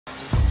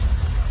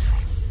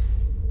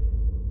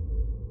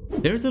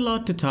There's a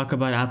lot to talk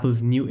about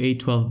Apple's new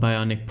A12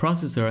 Bionic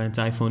processor on its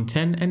iPhone X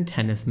and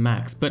XS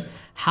Max, but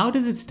how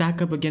does it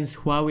stack up against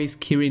Huawei's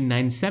Kirin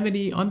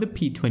 970 on the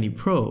P20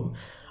 Pro?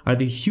 Are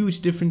the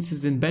huge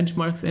differences in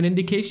benchmarks an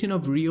indication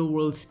of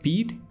real-world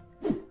speed?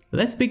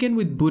 Let's begin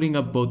with booting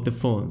up both the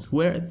phones,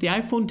 where the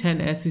iPhone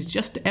XS is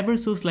just ever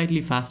so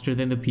slightly faster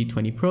than the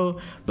P20 Pro,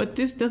 but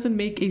this doesn't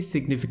make a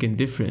significant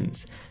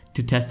difference.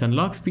 To test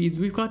unlock speeds,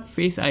 we've got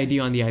Face ID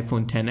on the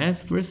iPhone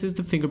XS versus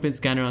the fingerprint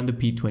scanner on the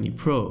P20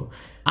 Pro.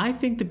 I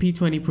think the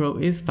P20 Pro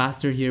is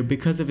faster here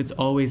because of its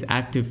always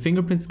active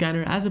fingerprint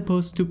scanner as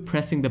opposed to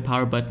pressing the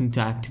power button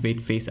to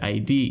activate Face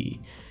ID.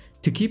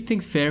 To keep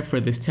things fair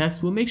for this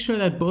test, we'll make sure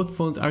that both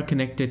phones are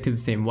connected to the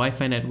same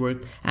Wi-Fi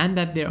network and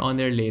that they're on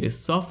their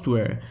latest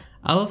software.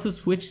 I'll also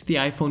switch the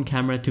iPhone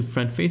camera to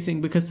front facing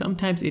because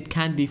sometimes it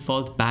can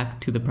default back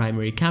to the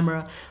primary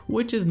camera,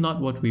 which is not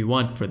what we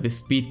want for this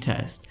speed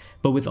test.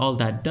 But with all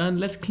that done,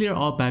 let's clear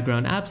all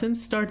background apps and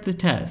start the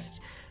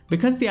test.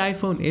 Because the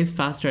iPhone is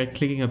faster at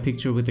clicking a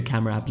picture with the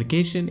camera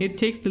application, it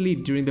takes the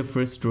lead during the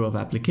first row of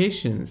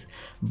applications.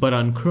 But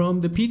on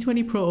Chrome, the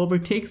P20 Pro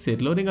overtakes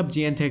it, loading up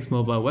GNTech's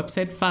mobile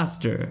website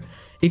faster.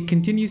 It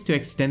continues to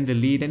extend the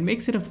lead and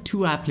makes it of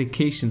 2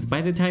 applications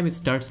by the time it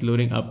starts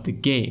loading up the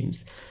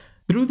games.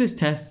 Through this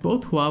test,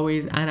 both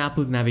Huawei's and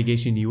Apple's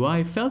navigation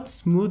UI felt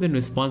smooth and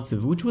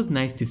responsive, which was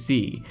nice to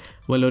see.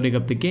 While loading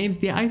up the games,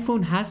 the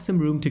iPhone has some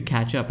room to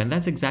catch up, and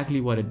that's exactly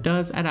what it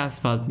does at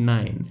Asphalt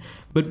 9.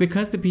 But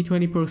because the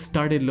P20 Pro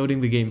started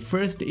loading the game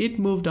first, it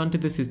moved onto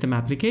the system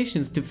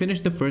applications to finish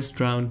the first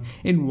round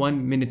in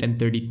 1 minute and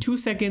 32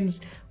 seconds,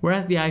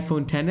 whereas the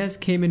iPhone XS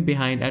came in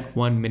behind at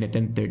 1 minute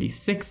and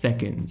 36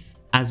 seconds.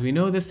 As we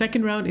know, the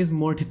second round is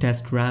more to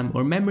test RAM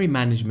or memory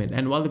management,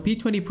 and while the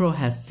P20 Pro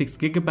has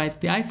 6GB,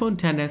 the iPhone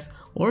XS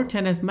or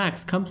XS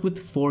Max comes with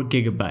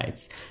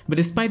 4GB. But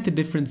despite the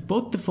difference,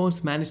 both the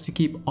phones managed to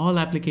keep all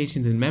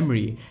applications in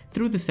memory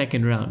through the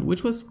second round,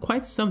 which was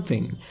quite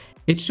something.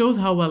 It shows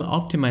how well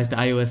optimized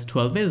iOS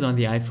 12 is on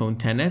the iPhone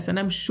XS, and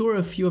I'm sure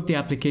a few of the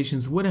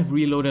applications would have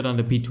reloaded on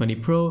the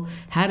P20 Pro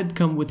had it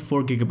come with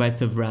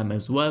 4GB of RAM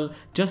as well,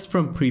 just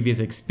from previous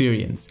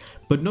experience.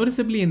 But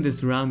noticeably in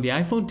this round, the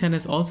iPhone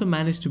XS also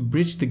managed to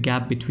bridge the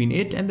gap between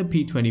it and the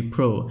P20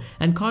 Pro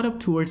and caught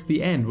up towards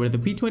the end, where the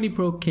P20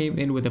 Pro came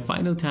in with a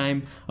final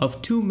time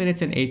of 2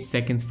 minutes and 8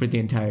 seconds for the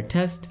entire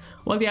test,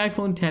 while the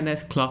iPhone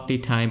XS clocked a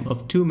time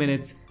of 2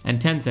 minutes and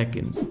 10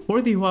 seconds.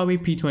 For the Huawei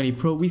P20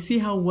 Pro, we see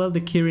how well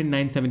the Kirin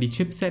 970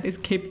 chipset is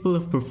capable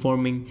of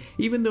performing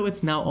even though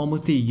it's now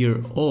almost a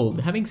year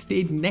old, having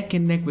stayed neck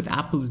and neck with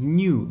Apple's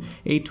new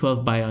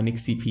A12 Bionic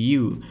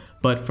CPU.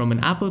 But from an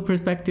Apple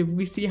perspective,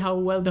 we see how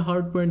well the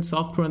hardware and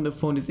software on the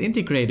phone is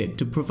integrated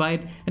to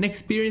provide an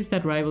experience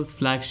that rivals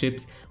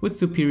flagships with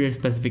superior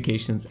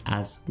specifications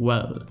as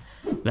well.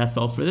 That's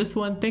all for this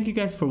one. Thank you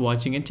guys for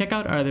watching, and check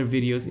out our other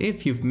videos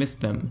if you've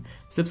missed them.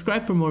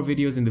 Subscribe for more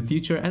videos in the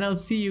future, and I'll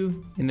see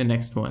you in the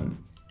next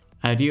one.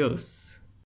 Adios.